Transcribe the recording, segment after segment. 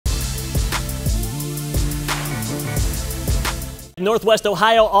Northwest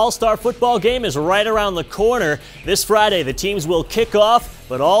Ohio All-Star football game is right around the corner. This Friday, the teams will kick off,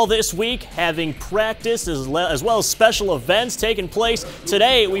 but all this week having practice as well as special events taking place.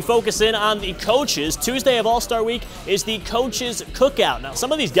 Today, we focus in on the coaches. Tuesday of All-Star Week is the Coaches Cookout. Now,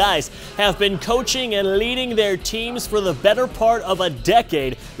 some of these guys have been coaching and leading their teams for the better part of a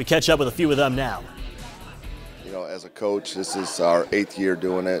decade. We catch up with a few of them now. You know, as a coach, this is our 8th year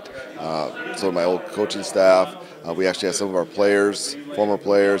doing it. So my old coaching staff, we actually have some of our players, former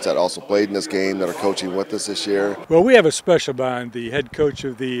players that also played in this game that are coaching with us this year. Well, we have a special bond. The head coach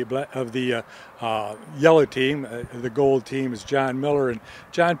of the yellow team, the gold team, is John Miller, and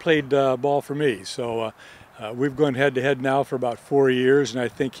John played ball for me. So we've gone head-to-head now for about 4 years, and I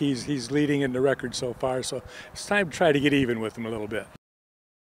think he's leading in the record so far. So it's time to try to get even with him a little bit.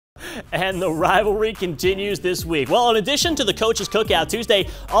 And the rivalry continues this week. Well, in addition to the Coaches Cookout Tuesday,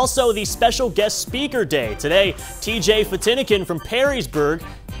 also the special guest speaker day. Today, TJ Fatinikun from Perrysburg,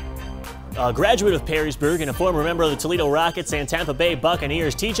 a graduate of Perrysburg and a former member of the Toledo Rockets and Tampa Bay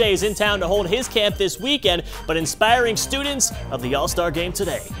Buccaneers. TJ is in town to hold his camp this weekend, but inspiring students of the All-Star game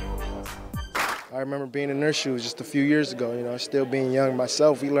today. I remember being in their shoes just a few years ago, you know, still being young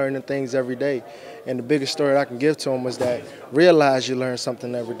myself. We learning things every day. And the biggest story I can give to them was that realize you learn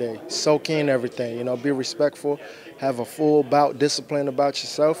something every day. Soak in everything, you know, be respectful, have a full bout discipline about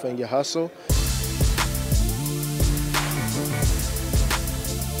yourself and your hustle.